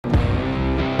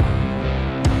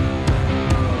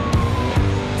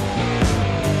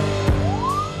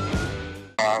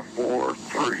I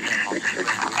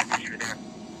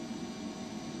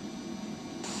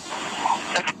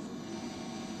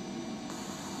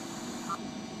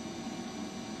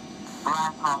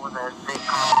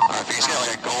think he's got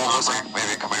like a gold, looks like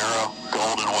maybe a Camaro,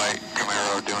 gold and white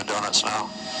Camaro doing donuts now.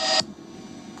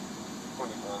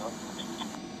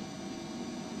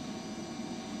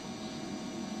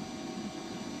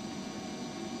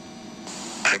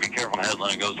 Hey, be careful on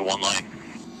Headland, it goes to one lane.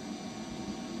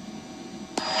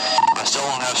 I still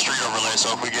don't have street overlay,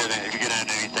 so if you get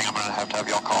into anything, I'm gonna have to have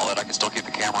y'all call it. I can still keep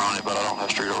the camera on it, but I don't have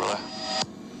street overlay.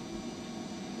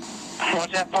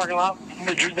 Watch that parking lot.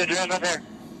 The drive right there.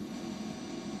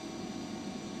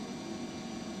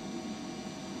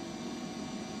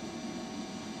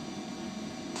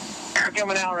 They're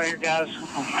coming out right here, guys.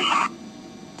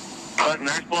 Splitting,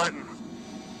 they're splitting.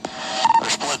 They're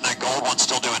splitting. That gold one's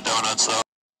still doing donuts, though.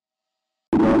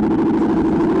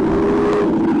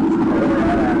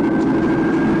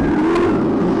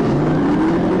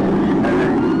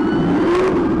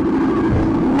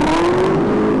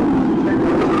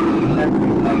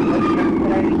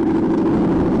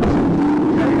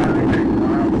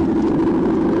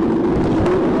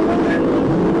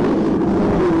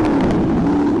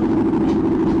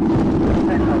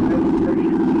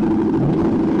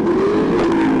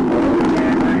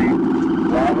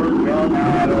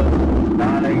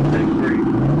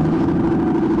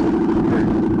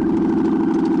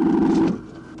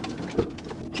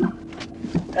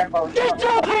 Get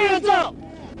your hands up!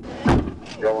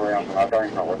 Don't worry, I'll tell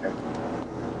you not looking.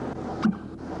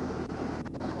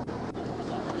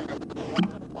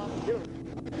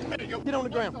 Get on the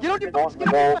ground. Get on your Don't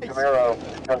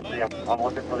Camaro, custody. I'm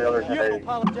looking for the other You ain't gonna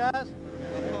apologize.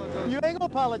 You ain't gonna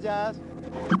apologize.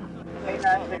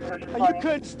 You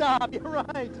couldn't stop. You're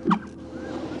right.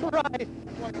 Right.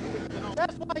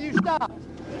 That's why you stopped.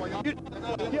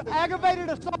 You aggravated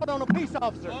assault on a peace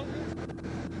officer.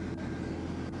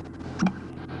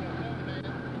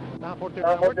 942.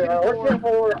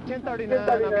 1039.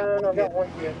 I've got one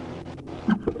kid.